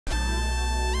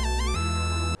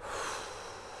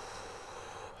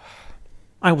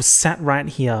I was sat right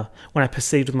here when I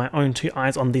perceived with my own two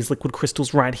eyes on these liquid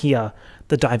crystals right here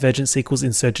the Divergent sequels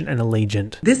Insurgent and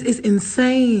Allegiant. This is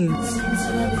insane.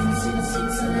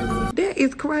 That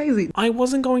is crazy. I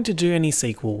wasn't going to do any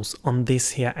sequels on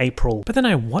this here April, but then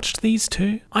I watched these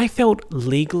two. I felt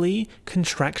legally,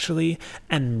 contractually,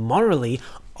 and morally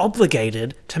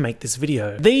obligated to make this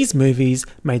video. These movies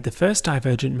made the first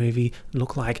Divergent movie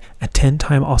look like a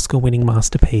 10-time Oscar-winning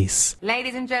masterpiece.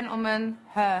 Ladies and gentlemen,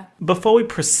 her. Before we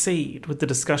proceed with the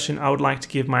discussion, I would like to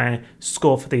give my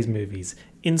score for these movies.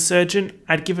 Insurgent,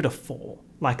 I'd give it a 4,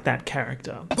 like that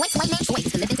character.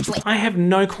 I have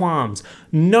no qualms,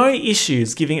 no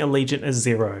issues giving Allegiant a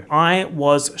 0. I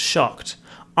was shocked.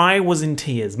 I was in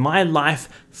tears. My life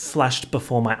flashed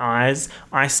before my eyes.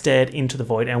 I stared into the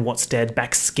void and what stared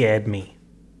back scared me.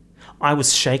 I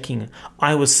was shaking.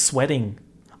 I was sweating.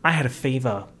 I had a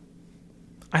fever.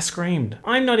 I screamed.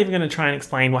 I'm not even going to try and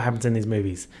explain what happens in these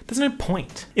movies. There's no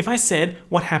point. If I said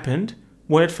what happened,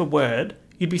 word for word,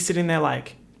 you'd be sitting there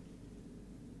like...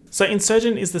 So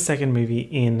Insurgent is the second movie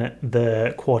in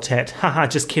the quartet. Haha,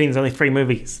 just kidding, there's only 3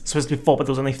 movies. It's supposed to be 4, but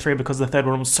there was only 3 because the third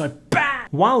one was so bad.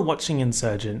 While watching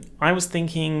Insurgent, I was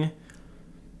thinking,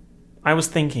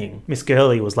 Miss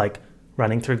Gurley was like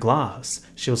running through glass.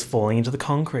 She was falling into the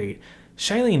concrete.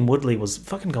 Shailene Woodley was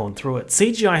fucking going through it.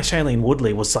 CGI Shailene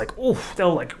Woodley was like, oof, they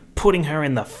were like putting her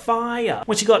in the fire.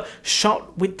 When she got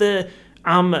shot with the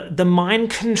mind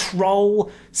control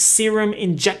serum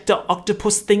injector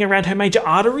octopus thing around her major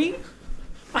artery.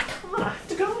 I have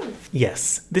to go.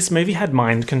 Yes, this movie had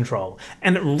mind control,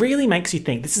 and it really makes you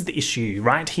think. This is the issue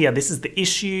right here. This is the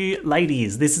issue,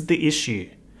 ladies. This is the issue.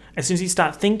 As soon as you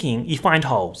start thinking, you find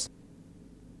holes.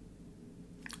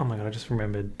 Oh my god, I just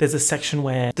remembered. There's a section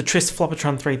where the Tris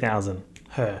Flopatron 3000,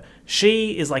 her,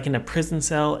 she is like in a prison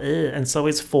cell, and so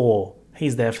is 4.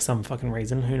 He's there for some fucking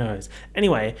reason, who knows.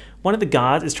 Anyway, one of the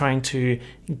guards is trying to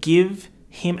give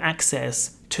him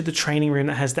access to the training room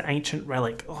that has the ancient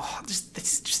relic. Oh, this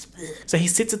is just... So he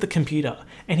sits at the computer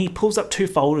and he pulls up 2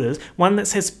 folders, one that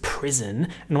says prison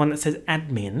and one that says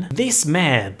admin. This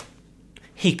man,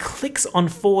 he clicks on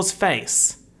 4's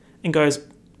face and goes,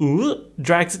 ooh,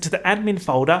 drags it to the admin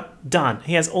folder, done.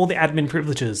 He has all the admin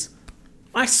privileges.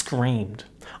 I screamed.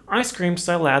 I screamed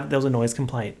so loud that there was a noise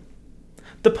complaint.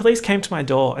 The police came to my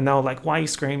door and they were like, why are you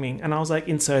screaming? And I was like,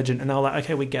 Insurgent. And they were like,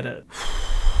 okay, we get it.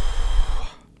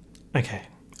 Okay,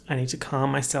 I need to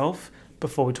calm myself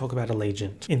before we talk about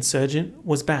Allegiant. Insurgent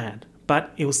was bad,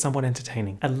 but it was somewhat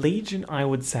entertaining. Allegiant, I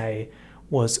would say,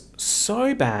 was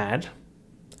so bad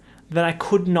that I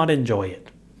could not enjoy it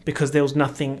because there was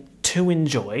nothing to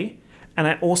enjoy. And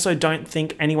I also don't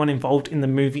think anyone involved in the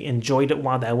movie enjoyed it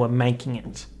while they were making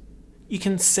it. You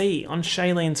can see on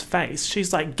Shailene's face,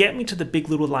 she's like, get me to the Big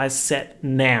Little Lies set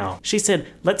now. She said,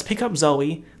 let's pick up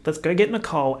Zoe, let's go get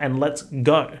Nicole, and let's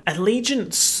go.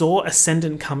 Allegiant saw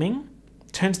Ascendant coming,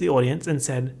 turned to the audience and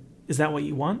said, is that what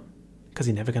you want? Because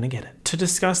you're never going to get it. To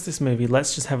discuss this movie,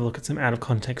 let's just have a look at some out of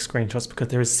context screenshots because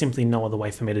there is simply no other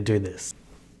way for me to do this.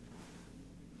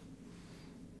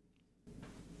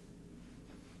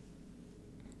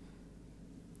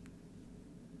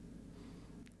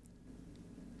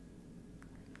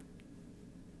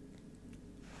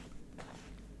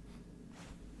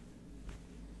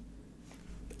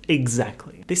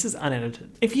 Exactly. This is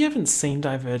unedited. If you haven't seen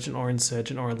Divergent or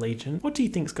Insurgent or Allegiant, what do you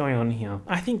think's going on here?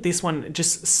 I think this one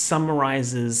just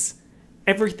summarizes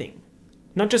everything.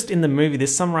 Not just in the movie,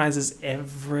 this summarizes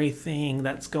everything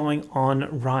that's going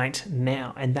on right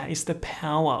now, and that is the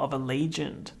power of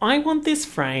Allegiant. I want this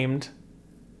framed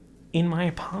in my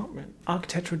apartment.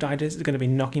 Architectural Digest is going to be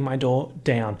knocking my door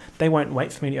down. They won't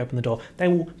wait for me to open the door. They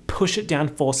will push it down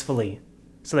forcefully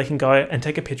so they can go and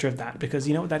take a picture of that, because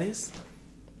you know what that is?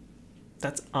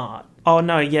 That's art. Oh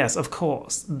no, yes, of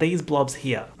course. These blobs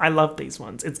here. I love these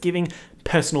ones. It's giving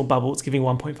personal bubble. It's giving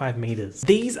 1.5 meters.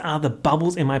 These are the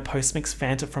bubbles in my post-mix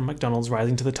Fanta from McDonald's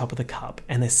rising to the top of the cup.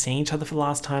 And they're seeing each other for the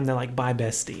last time. They're like, bye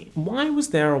bestie. Why was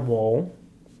there a wall?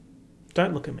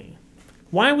 Don't look at me.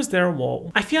 Why was there a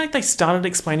wall? I feel like they started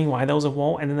explaining why there was a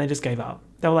wall and then they just gave up.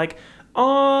 They were like,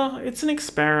 oh, it's an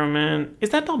experiment. Is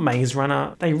that not Maze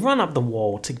Runner? They run up the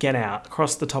wall to get out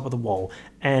across the top of the wall,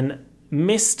 and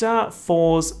Mr.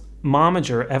 4's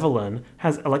Marmager, Evelyn,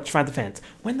 has electrified the fence.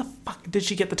 When the fuck did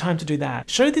she get the time to do that?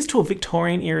 Show this to a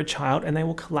Victorian era child and they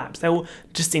will collapse. They will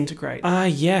disintegrate. Ah,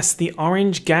 yes, the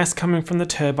orange gas coming from the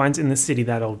turbines in the city,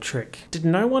 that old trick. Did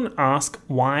no one ask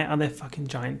why are there fucking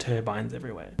giant turbines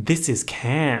everywhere? This is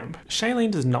camp.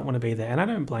 Shailene does not want to be there and I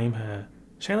don't blame her.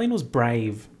 Shailene was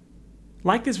brave.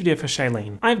 Like this video for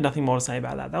Shailene. I have nothing more to say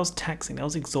about that. That was taxing, that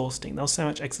was exhausting, that was so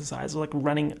much exercise. It was like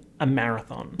running a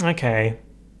marathon. Okay.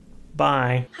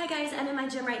 Bye. Hi guys, I'm in my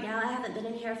gym right now. I haven't been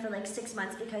in here for like 6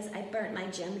 months because I burnt my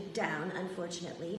gym down, unfortunately.